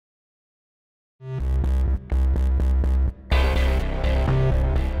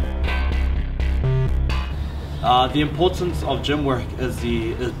The importance of gym work is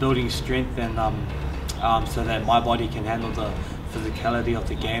building strength and so that my body can handle the physicality of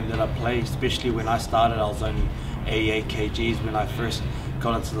the game that I play. Especially when I started, I was only 88 kgs when I first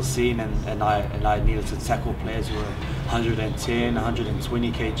got into the scene, and I needed to tackle players who were 110,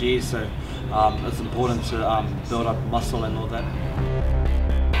 120 kgs. So it's important to build up muscle and all that.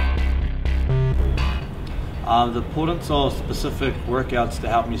 The importance of specific workouts to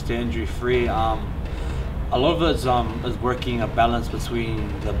help me stay injury free. A lot of it is working a balance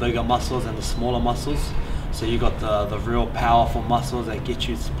between the bigger muscles and the smaller muscles. So you got the real powerful muscles that get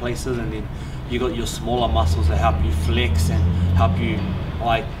you to places, and then you got your smaller muscles that help you flex and help you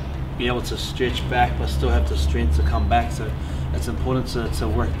like be able to stretch back but still have the strength to come back. So it's important to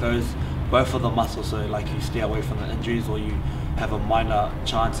work both of the muscles, so like you stay away from the injuries or you have a minor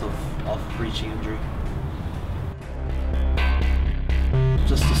chance of reaching injury.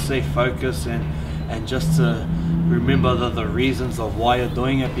 Just to stay focused and just to remember the reasons of why you're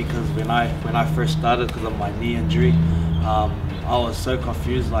doing it, because when I first started, because of my knee injury, I was so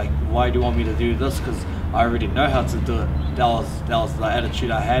confused, like, why do you want me to do this? Because I already know how to do it. That was the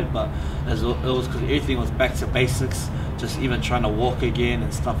attitude I had, but it was because everything was back to basics. Just even trying to walk again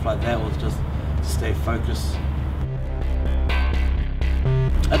and stuff like that was just to stay focused.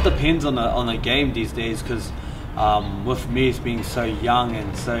 It depends on the game these days, because with me being so young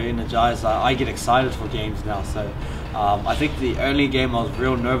and so energized, I get excited for games now. So I think the only game I was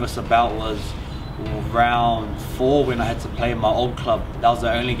real nervous about was round 4 when I had to play in my old club. That was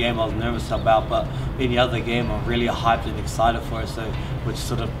the only game I was nervous about, but any other game I'm really hyped and excited for it, so which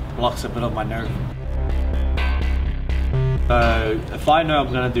sort of blocks a bit of my nerve. So if I know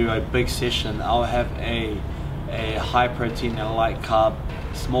I'm going to do a big session, I'll have a high protein and light carb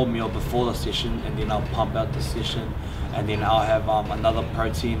small meal before the session, and then I'll pump out the session, and then I'll have another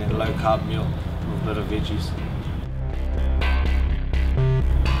protein and low carb meal with a bit of veggies.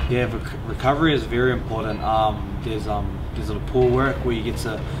 Yeah, recovery is very important. There's a pool work where you get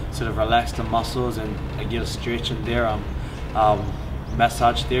to sort of relax the muscles and get a stretch in there.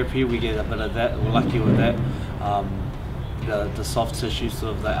 Massage therapy, we get a bit of that. We're lucky with that. The soft tissue,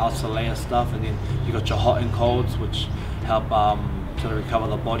 sort of the outer layer stuff, and then you got your hot and colds, which help to recover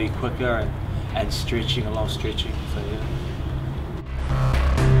the body quicker, and stretching, a lot of stretching. So yeah.